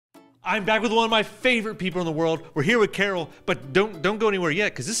I'm back with one of my favorite people in the world. We're here with Carol, but don't go anywhere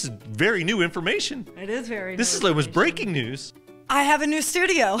yet because this is very new information. It is very new. This is almost breaking news. I have a new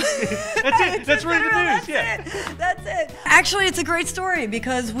studio. That's it. That's really good news. That's it. Actually, it's a great story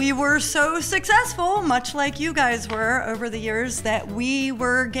because we were so successful, much like you guys were over the years, that we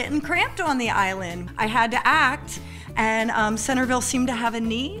were getting cramped on the island. I had to act, and Centreville seemed to have a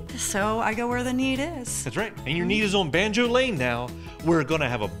need, so I go where the need is. That's right. And your need is on Banjo Ln now. We're going to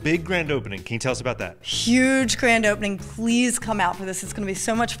have a big grand opening. Can you tell us about that? Huge grand opening. Please come out for this. It's going to be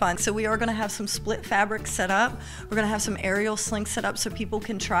so much fun. So we are going to have some split fabric set up. We're going to have some aerial slings set up so people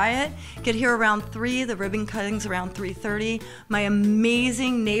can try it. Get here around 3. The ribbon cutting's around 3:30. My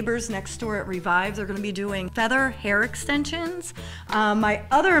amazing neighbors next door at Revive, they're going to be doing feather hair extensions. My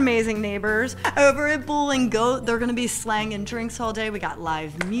other amazing neighbors over at Bull and Goat, they're going to be slanging drinks all day. We got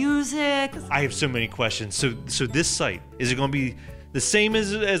live music. I have so many questions. So this site, is it going to be the same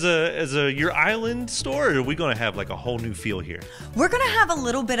as your island store, or are we going to have like a whole new feel here? We're going to have a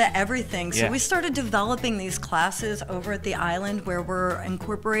little bit of everything. So Yeah. we started developing these classes over at the island where we're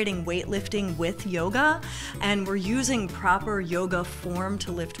incorporating weightlifting with yoga, and we're using proper yoga form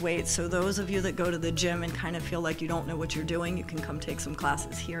to lift weights. So those of you that go to the gym and kind of feel like you don't know what you're doing, you can come take some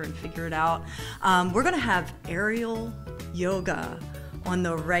classes here and figure it out. We're going to have aerial yoga on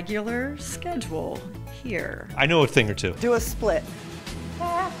the regular schedule here. I know a thing or two. Do a split.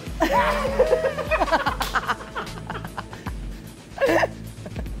 I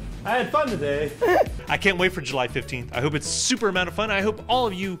had fun today. I can't wait for July 15th. I hope it's super amount of fun. I hope all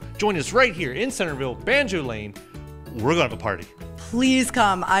of you join us right here in Centreville, Banjo Ln. We're gonna have a party. Please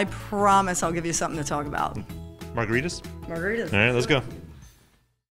come. I promise I'll give you something to talk about. Margaritas? Margaritas. All right, let's go.